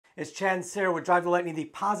It's Chad and Sarah with Drive the Lightning, the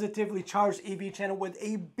positively charged EV channel with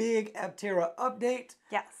a big Aptera update.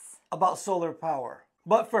 Yes. About solar power.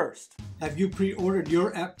 But first, have you pre-ordered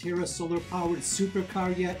your Aptera solar-powered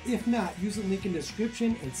supercar yet? If not, use the link in the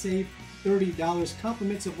description and save $30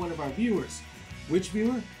 compliments of one of our viewers. Which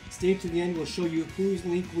viewer? Stay to the end, we'll show you whose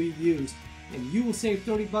link we've used. And you will save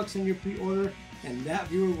 30 bucks on your pre-order, and that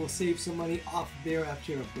viewer will save some money off their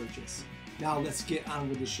Aptera purchase. Now let's get on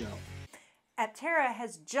with the show. Aptera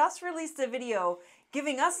has just released a video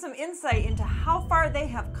giving us some insight into how far they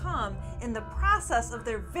have come in the process of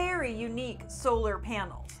their very unique solar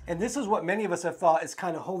panels. And this is what many of us have thought is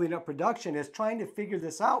kind of holding up production, is trying to figure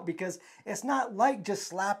this out, because it's not like just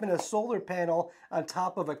slapping a solar panel on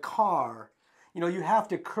top of a car. You know, you have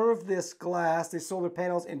to curve this glass, these solar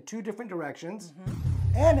panels, in two different directions.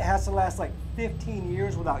 And it has to last like 15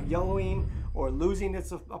 years without yellowing or losing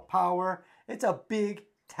its power. It's a big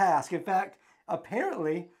task. In fact,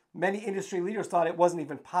 apparently, many industry leaders thought it wasn't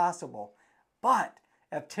even possible. But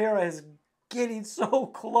Aptera is getting so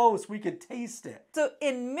close, we could taste it. So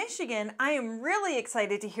in Michigan, I am really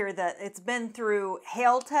excited to hear that it's been through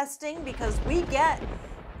hail testing, because we get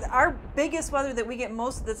our biggest weather that we get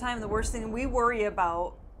most of the time, the worst thing we worry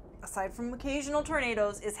about, aside from occasional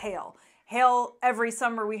tornadoes, is hail. Hail, every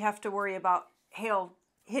summer we have to worry about hail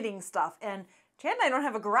hitting stuff. And Chad and I don't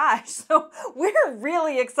have a garage, so we're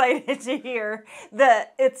really excited to hear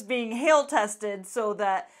that it's being hail tested so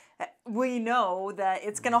that we know that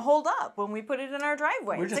it's going to hold up when we put it in our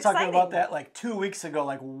driveway. We were just talking about that like 2 weeks ago,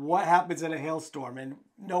 like what happens in a hailstorm, and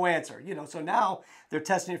no answer. You know, so now they're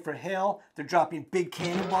testing it for hail. They're dropping big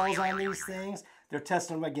cannonballs on these things. They're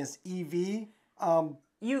testing them against UV,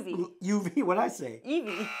 what'd I say?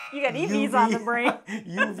 EV. You got EVs on the brain.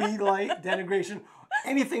 UV light denigration.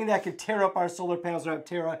 Anything that could tear up our solar panels or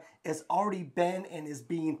Aptera has already been and is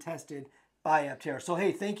being tested by Aptera. So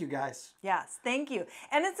hey, thank you guys. Yes, thank you.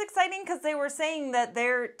 And it's exciting because they were saying that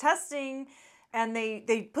they're testing, and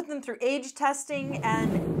they put them through age testing,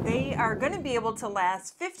 and they are going to be able to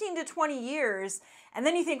last 15 to 20 years. And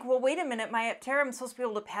then you think, well, wait a minute, my Aptera, I'm supposed to be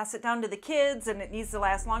able to pass it down to the kids, and it needs to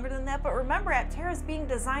last longer than that. But remember, Aptera is being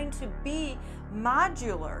designed to be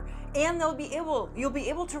modular, and you'll be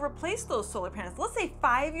able to replace those solar panels. Let's say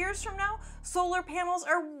 5 years from now, solar panels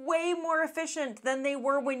are way more efficient than they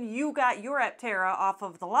were when you got your Aptera off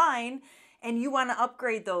of the line, and you want to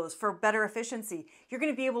upgrade those for better efficiency. You're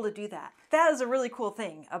going to be able to do that. That is a really cool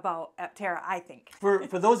thing about Aptera, I think. For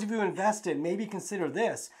those of you who invested, maybe consider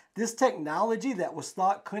this. This technology that was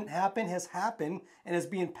thought couldn't happen has happened and is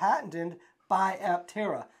being patented by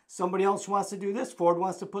Aptera. Somebody else wants to do this. Ford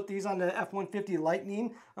wants to put these on the F-150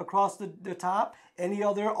 Lightning across the top. Any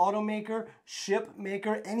other automaker, ship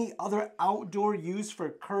maker, any other outdoor use for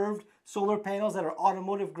curved solar panels that are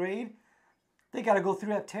automotive grade, they got to go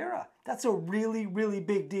through Aptera. That's a really, really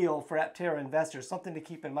big deal for Aptera investors, something to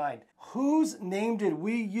keep in mind. Whose name did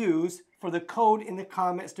we use for the code in the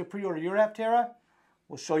comments to pre-order your Aptera?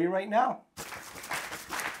 We'll show you right now.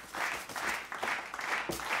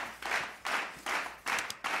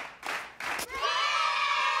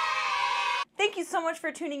 Thank you so much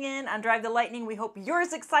for tuning in on Drive the Lightning. We hope you're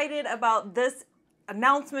as excited about this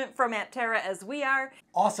announcement from Aptera as we are.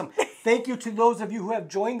 Awesome. Thank you to those of you who have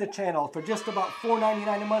joined the channel. For just about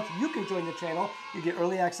 $4.99 a month, you can join the channel. You get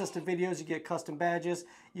early access to videos, you get custom badges,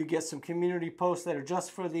 you get some community posts that are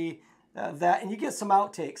just for that, and you get some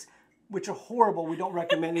outtakes, which are horrible. We don't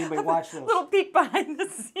recommend anybody watch those. Little peek behind the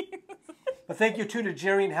scenes. But thank you too to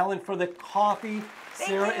Jerry and Helen for the coffee.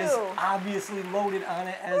 Sarah is obviously loaded on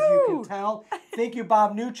it, as you can tell. Thank you,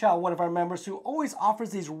 Bob Newchow, one of our members, who always offers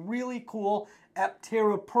these really cool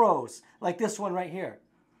Aptera Pros, like this one right here.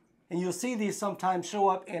 And you'll see these sometimes show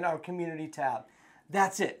up in our community tab.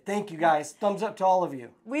 That's it. Thank you, guys. Thumbs up to all of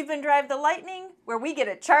you. We've been Drive the Lightning, where we get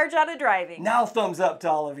a charge out of driving. Now thumbs up to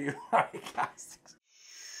all of you. All right, guys.